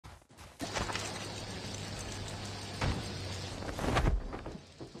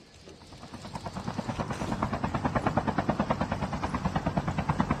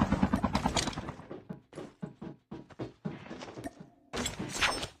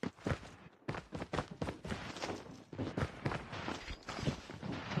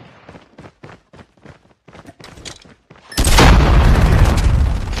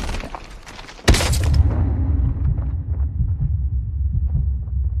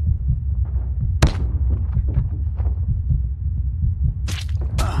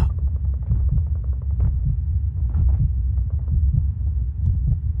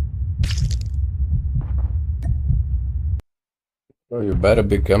better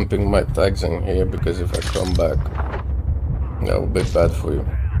be camping my tags in here, because if I come back, that will be bad for you.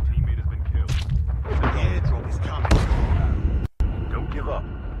 Your teammate has been killed. The airdrop is coming. Don't give up.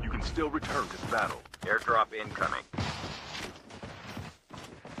 You can still return to the battle. Airdrop incoming.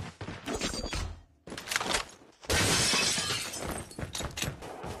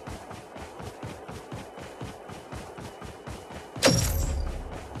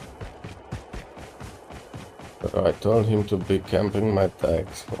 I told him to be camping my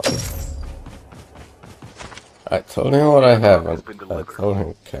tags. I told him what I haven't. I told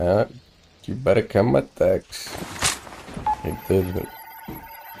him, you better camp my tags. He didn't.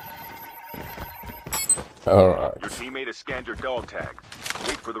 Alright. Your teammate has scanned your dog tag.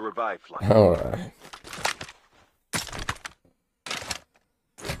 Wait for the revive flight. Alright.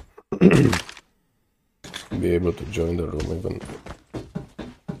 Be able to join the room even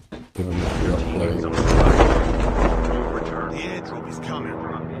if you're playing. The airdrop is coming.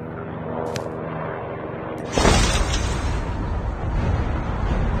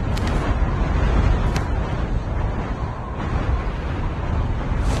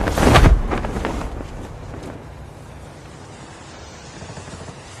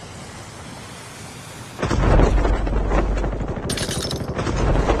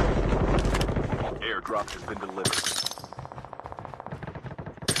 Airdrop has been delivered.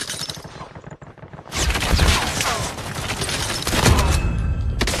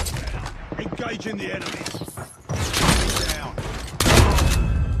 Engaging the enemies. Down.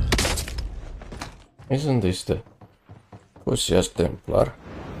 Isn't this the pussiest Templar?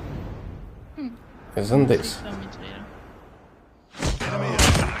 Isn't this? Enemy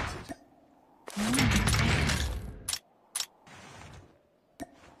eliminated.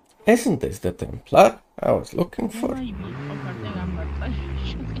 Isn't this the Templar I was looking for?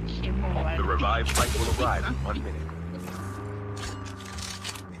 The revive flight will arrive in 1 minute.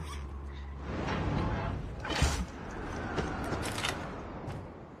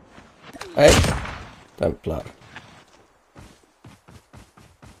 Hey, Templar.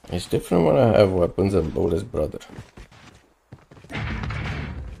 It's different when I have weapons and bullets, brother.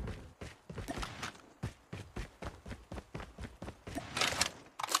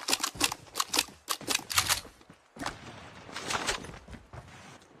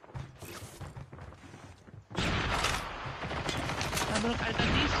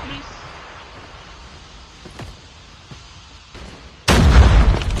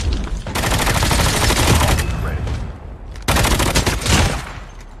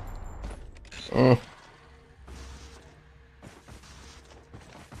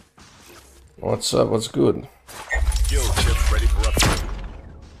 What's up? What's good? Skill chip ready for upgrade.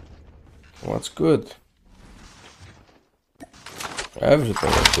 What's good? Everything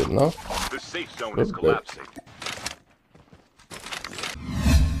is good, no? The safe zone is collapsing.